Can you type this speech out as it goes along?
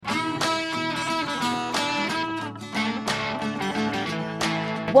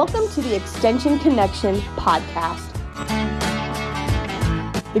Welcome to the Extension Connection podcast.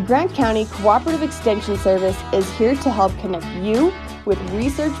 The Grant County Cooperative Extension Service is here to help connect you with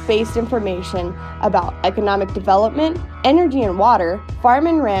research-based information about economic development, energy and water, farm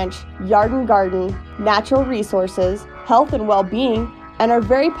and ranch, yard and garden, natural resources, health and well-being, and our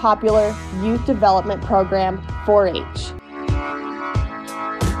very popular youth development program, 4-H.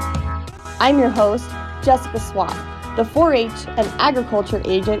 I'm your host, Jessica Swap, the 4-H and agriculture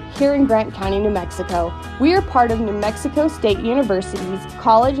agent here in Grant County, New Mexico. We are part of New Mexico State University's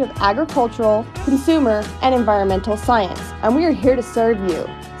College of Agricultural, Consumer, and Environmental Science, and we are here to serve you.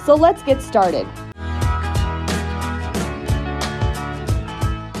 So let's get started.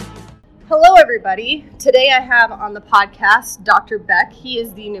 Hello, everybody. Today I have on the podcast Dr. Beck. He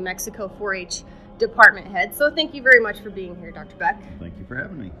is the New Mexico 4-H department head. So thank you very much for being here, Dr. Beck. Thank you for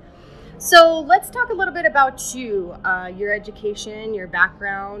having me. So let's talk a little bit about you, your education, your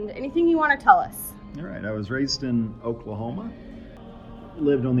background, anything you want to tell us. All right. I was raised in Oklahoma,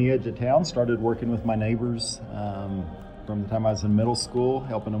 lived on the edge of town, started working with my neighbors from the time I was in middle school,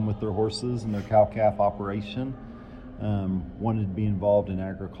 helping them with their horses and their cow-calf operation. Wanted to be involved in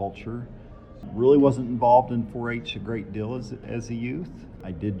agriculture. Really wasn't involved in 4-H a great deal as a youth.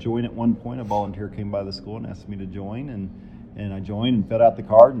 I did join at one point. A volunteer came by the school and asked me to join, and I joined and filled out the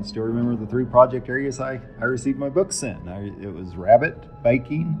card and still remember the 3 project areas I received my books in. It was rabbit,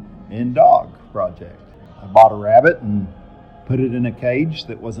 baking, and dog project. I bought a rabbit and put it in a cage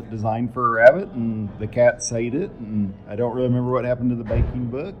that wasn't designed for a rabbit, and the cats ate it, and I don't really remember what happened to the baking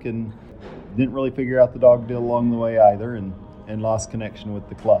book, and didn't really figure out the dog deal along the way either, and lost connection with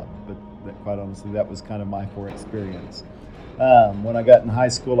the club. But quite honestly, that was kind of my 4 experience. When I got in high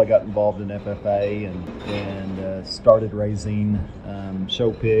school, I got involved in FFA and started raising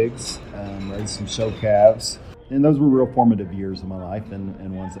show pigs, raised some show calves. And those were real formative years of my life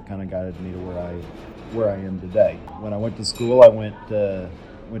and ones that kind of guided me to where I am today. When I went to school, I went to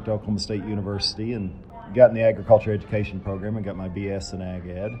Oklahoma State University and got in the agriculture education program and got my BS in ag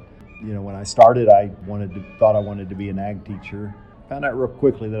ed. You know, when I started, thought I wanted to be an ag teacher. Found out real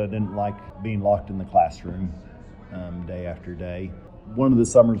quickly that I didn't like being locked in the classroom day after day. One of the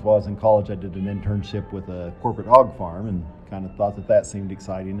summers while I was in college, I did an internship with a corporate hog farm and kind of thought that seemed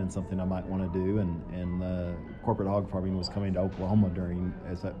exciting and something I might want to do. And corporate hog farming was coming to Oklahoma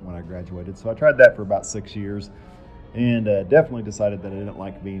when I graduated. So I tried that for about 6 years and definitely decided that I didn't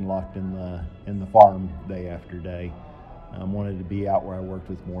like being locked in the farm day after day. Wanted to be out where I worked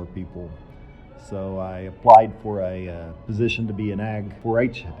with more people. So I applied for a position to be an ag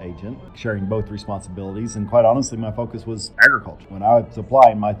 4-H agent, sharing both responsibilities. And quite honestly, my focus was agriculture. When I was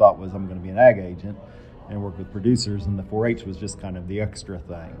applying, my thought was I'm going to be an ag agent and work with producers, and the 4-H was just kind of the extra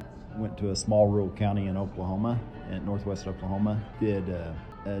thing. Went to a small rural county in Oklahoma, in northwest Oklahoma. Did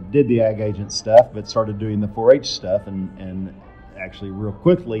the ag agent stuff, but started doing the 4-H stuff, and actually real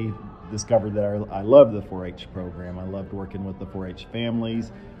quickly discovered that I loved the 4-H program. I loved working with the 4-H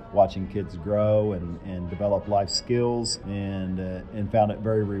families, watching kids grow and develop life skills, and found it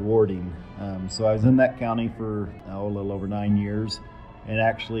very rewarding. So I was in that county for a little over 9 years, and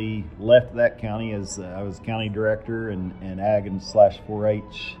actually left that county as I was county director and ag and /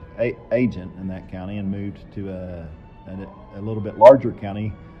 4-H agent in that county, and moved to a little bit larger county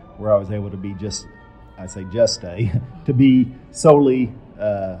where I was able to be to be solely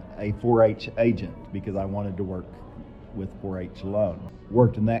a 4-H agent, because I wanted to work with 4-H alone.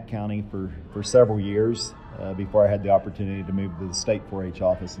 Worked in that county for several years before I had the opportunity to move to the state 4-H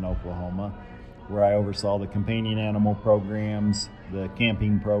office in Oklahoma, where I oversaw the companion animal programs, the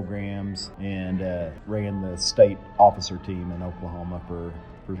camping programs, and ran the state officer team in Oklahoma for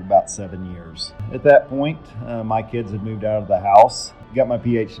about 7 years. At that point, my kids had moved out of the house. Got my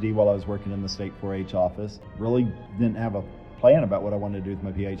PhD while I was working in the state 4-H office. Really didn't have a plan about what I wanted to do with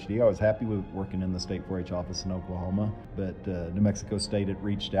my PhD. I was happy with working in the state 4-H office in Oklahoma, but New Mexico State had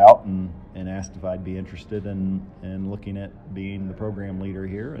reached out and asked if I'd be interested in looking at being the program leader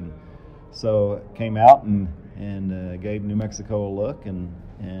here, and so came out and gave New Mexico a look and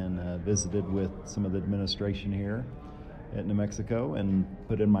visited with some of the administration here at New Mexico and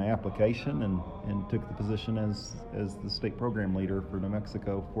put in my application and took the position as the state program leader for New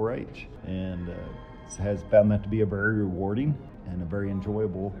Mexico 4-H, and has found that to be a very rewarding and a very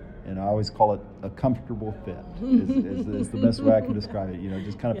enjoyable, and I always call it a comfortable fit is the best way I can describe it. You know,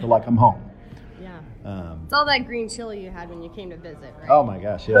 just kind of feel like I'm home. Yeah. It's all that green chili you had when you came to visit, right? Oh my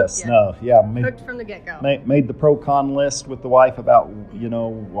gosh, yes. Hooked from the get-go. Made the pro-con list with the wife about, you know,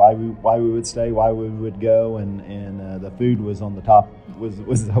 why we would stay, why we would go, and the food was on the top,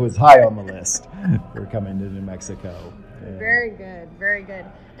 was high on the list for coming to New Mexico. Very good, very good.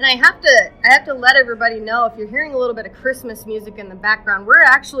 And I have to let everybody know, if you're hearing a little bit of Christmas music in the background, we're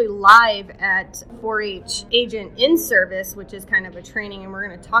actually live at 4-H Agent in Service, which is kind of a training, and we're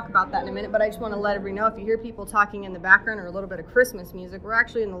going to talk about that in a minute. But I just want to let everybody know, if you hear people talking in the background or a little bit of Christmas music, we're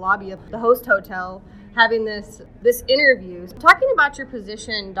actually in the lobby of the Host Hotel having this interview. Talking about your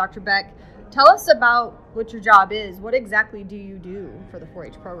position, Dr. Beck, tell us about what your job is. What exactly do you do for the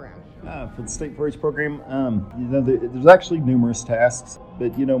 4-H program? For the state 4-H program, there's actually numerous tasks,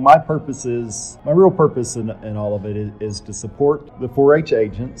 but my real purpose in all of it is to support the 4-H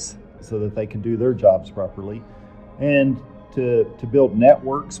agents so that they can do their jobs properly, and to build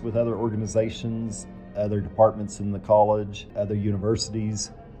networks with other organizations, other departments in the college, other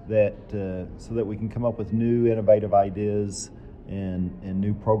universities, so that we can come up with new innovative ideas and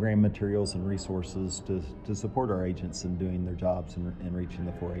new program materials and resources to support our agents in doing their jobs and reaching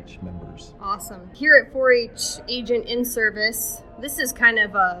the 4-H members. Awesome. Here at 4-H Agent in Service, this is kind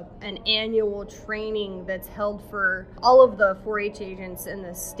of an annual training that's held for all of the 4-H agents in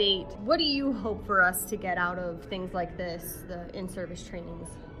the state. What do you hope for us to get out of things like this, the in-service trainings?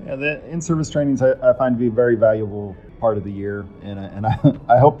 Yeah, the in-service trainings I find to be a very valuable part of the year, and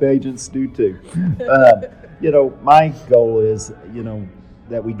I hope the agents do too. My goal is,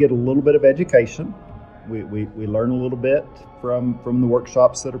 that we get a little bit of education. We learn a little bit from the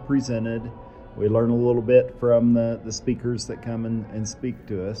workshops that are presented. We learn a little bit from the speakers that come and speak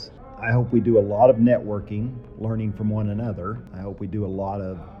to us. I hope we do a lot of networking, learning from one another. I hope we do a lot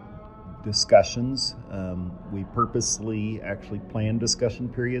of discussions. We purposely actually plan discussion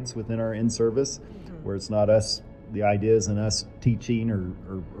periods within our in-service where it's not the idea isn't us teaching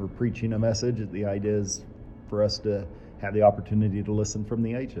or preaching a message. The idea is for us to have the opportunity to listen from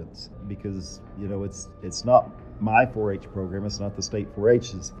the agents, because it's not my 4-H program, it's not the state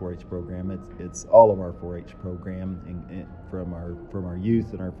 4-H's 4-H program, it's all of our 4-H program, and from our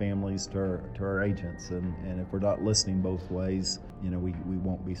youth and our families to our agents, and if we're not listening both ways, we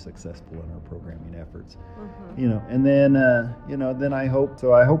won't be successful in our programming efforts. And then I hope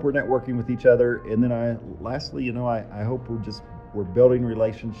we're networking with each other, and then I hope we're building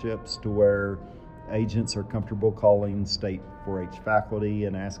relationships to where agents are comfortable calling state 4-H faculty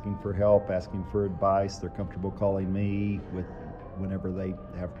and asking for help, asking for advice. They're comfortable calling me whenever they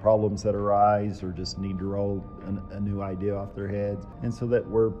have problems that arise or just need to roll a new idea off their heads. And so that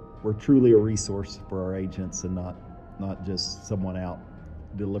we're truly a resource for our agents and not just someone out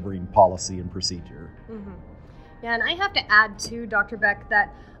delivering policy and procedure. Mm-hmm. Yeah, and I have to add too, Dr. Beck,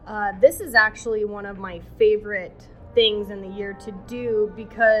 that this is actually one of my favorite things in the year to do,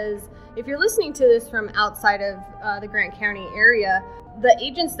 because if you're listening to this from outside of the Grant County area, the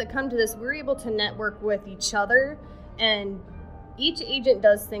agents that come to this, we're able to network with each other, and each agent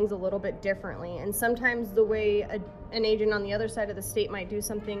does things a little bit differently, and sometimes the way an agent on the other side of the state might do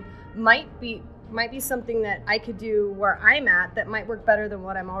something might be something that I could do where I'm at that might work better than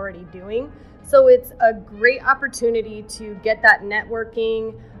what I'm already doing. So it's a great opportunity to get that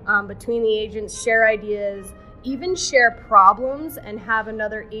networking between the agents, share ideas, even share problems, and have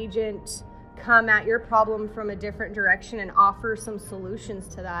another agent come at your problem from a different direction and offer some solutions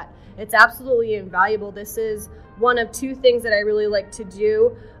to that. It's absolutely invaluable. This is one of two things that I really like to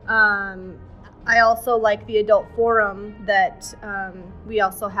do. I also like the adult forum that we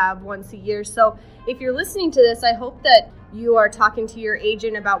also have once a year. So if you're listening to this, I hope that you are talking to your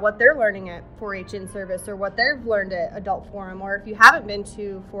agent about what they're learning at 4-H in Service or what they've learned at Adult Forum. Or if you haven't been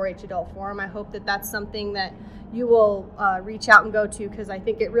to 4-H Adult Forum, I hope that that's something that you will reach out and go to, because I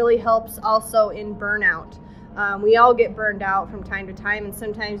think it really helps also in burnout. We all get burned out from time to time, and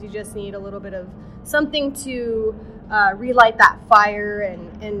sometimes you just need a little bit of something to relight that fire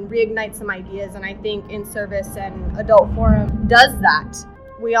and reignite some ideas. And I think In Service and Adult Forum does that.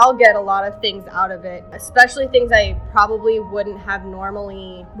 We all get a lot of things out of it, especially things I probably wouldn't have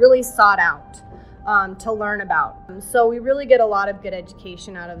normally really sought out to learn about. So we really get a lot of good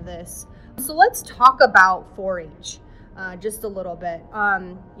education out of this. So let's talk about 4-H just a little bit.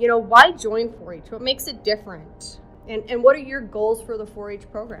 Why join 4-H? What makes it different? And what are your goals for the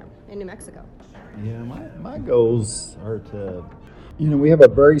 4-H program in New Mexico? Yeah, my goals are to, we have a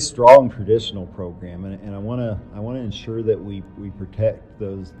very strong traditional program, and I want to ensure that we protect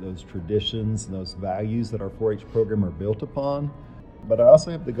those traditions and those values that our 4-H program are built upon. But I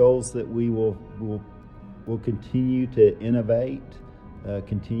also have the goals that we will continue to innovate,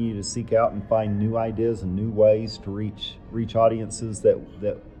 continue to seek out and find new ideas and new ways to reach audiences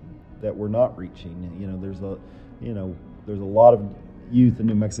that we're not reaching. There's a lot of youth in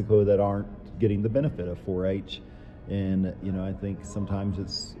New Mexico that aren't getting the benefit of 4-H, And, I think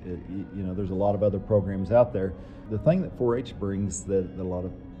sometimes there's a lot of other programs out there. The thing that 4-H brings that a lot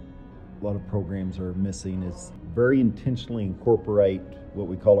of programs are missing is very intentionally incorporate what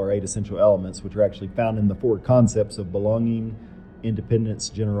we call our 8 essential elements, which are actually found in the 4 concepts of belonging, independence,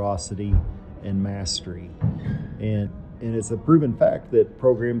 generosity, and mastery. And it's a proven fact that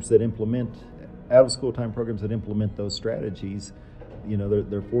programs that implement out-of-school time programs that implement those strategies,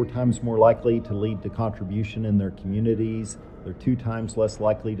 they're 4 times more likely to lead to contribution in their communities. They're 2 times less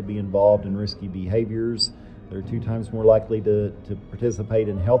likely to be involved in risky behaviors. They're 2 times more likely to participate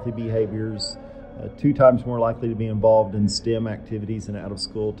in healthy behaviors. 2 times more likely to be involved in STEM activities in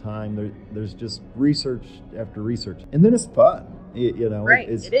out-of-school time. There's just research after research, and then it's fun. Right.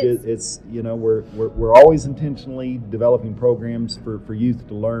 It is. It's we're always intentionally developing programs for youth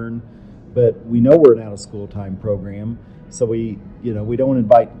to learn, but we know we're an out-of-school time program, so we don't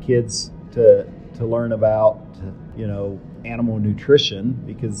invite kids to learn about animal nutrition,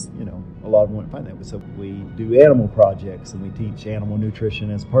 because a lot of them wouldn't find that. So we do animal projects, and we teach animal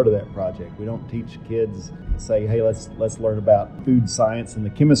nutrition as part of that project. We don't teach kids, say, hey, let's learn about food science and the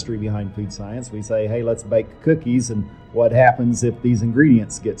chemistry behind food science. We say, hey, let's bake cookies, and what happens if these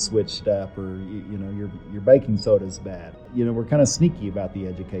ingredients get switched up, or your baking soda is bad. We're kind of sneaky about the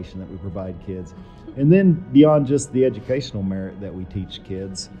education that we provide kids. And then beyond just the educational merit that we teach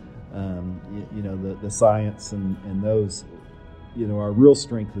kids, the science and those, our real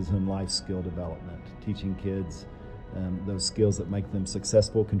strength is in life skill development, teaching kids those skills that make them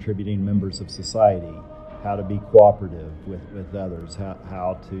successful contributing members of society, how to be cooperative with others,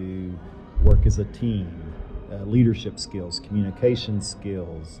 how to work as a team, leadership skills, communication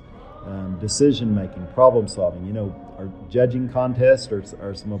skills, decision making, problem solving. Our judging contests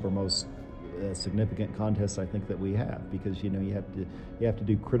are some of our most significant contests I think that we have, because you have to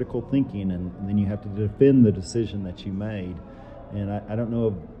do critical thinking, and then you have to defend the decision that you made. And I don't know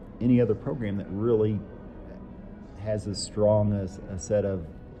of any other program that really has as strong a set of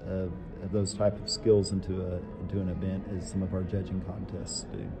those type of skills into an event as some of our judging contests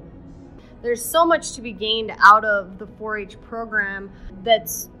do. There's so much to be gained out of the 4-H program that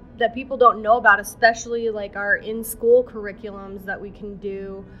people don't know about, especially like our in-school curriculums that we can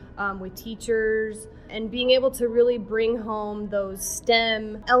do with teachers, and being able to really bring home those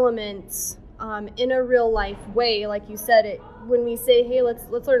STEM elements in a real life way. Like you said, when we say, hey, let's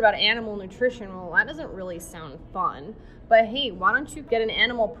learn about animal nutrition, well, that doesn't really sound fun. But hey, why don't you get an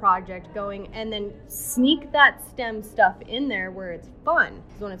animal project going and then sneak that STEM stuff in there where it's fun?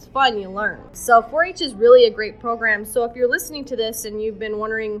 Because when it's fun, you learn. So 4-H is really a great program. So if you're listening to this and you've been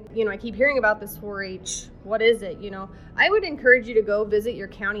wondering, I keep hearing about this 4-H, what is it? I would encourage you to go visit your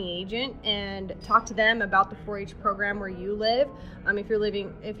county agent and talk to them about the 4-H program where you live. If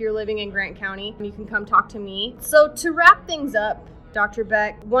you're living in Grant County, you can come talk to me. So to wrap things up, Dr.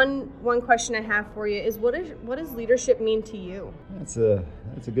 Beck, one question I have for you is what does leadership mean to you? That's a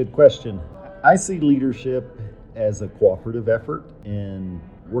good question. I see leadership as a cooperative effort in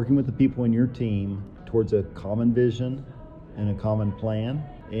working with the people in your team towards a common vision and a common plan,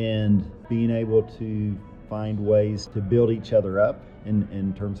 and being able to find ways to build each other up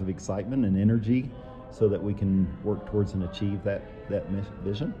in terms of excitement and energy, so that we can work towards and achieve that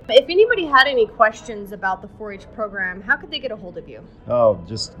vision. If anybody had any questions about the 4-H program, how could they get a hold of you?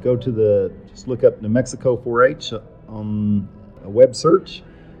 Just look up New Mexico 4-H on a web search,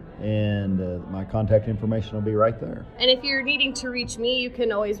 and my contact information will be right there. And if you're needing to reach me, you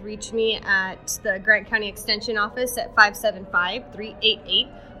can always reach me at the Grant County Extension office at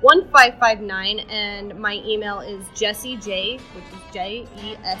 575-388-1559, and my email is JessieJ, which is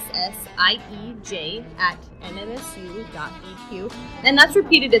JESSIEJ @nmsu.eq, and that's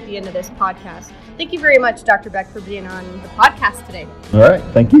repeated at the end of this podcast. Thank you very much, Dr. Beck, for being on the podcast today. All right.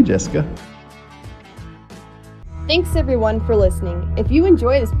 Thank you, Jessica. Thanks everyone for listening. If you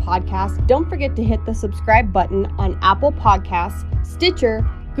enjoy this podcast, don't forget to hit the subscribe button on Apple Podcasts, Stitcher,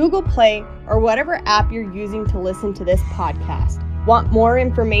 Google Play, or whatever app you're using to listen to this podcast. Want more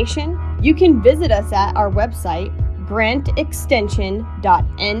information? You can visit us at our website,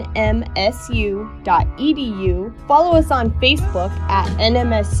 grantextension.nmsu.edu. Follow us on Facebook at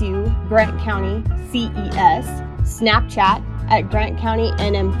NMSU Grant County CES, Snapchat at Grant County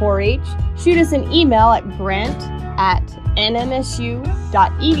NM4H. Shoot us an email at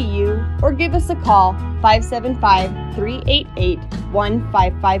grant@nmsu.edu, or give us a call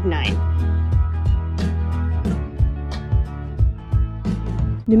 575-388-1559.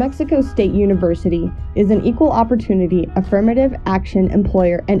 New Mexico State University is an equal opportunity affirmative action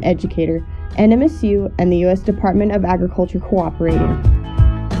employer and educator. NMSU and the U.S. Department of Agriculture cooperating.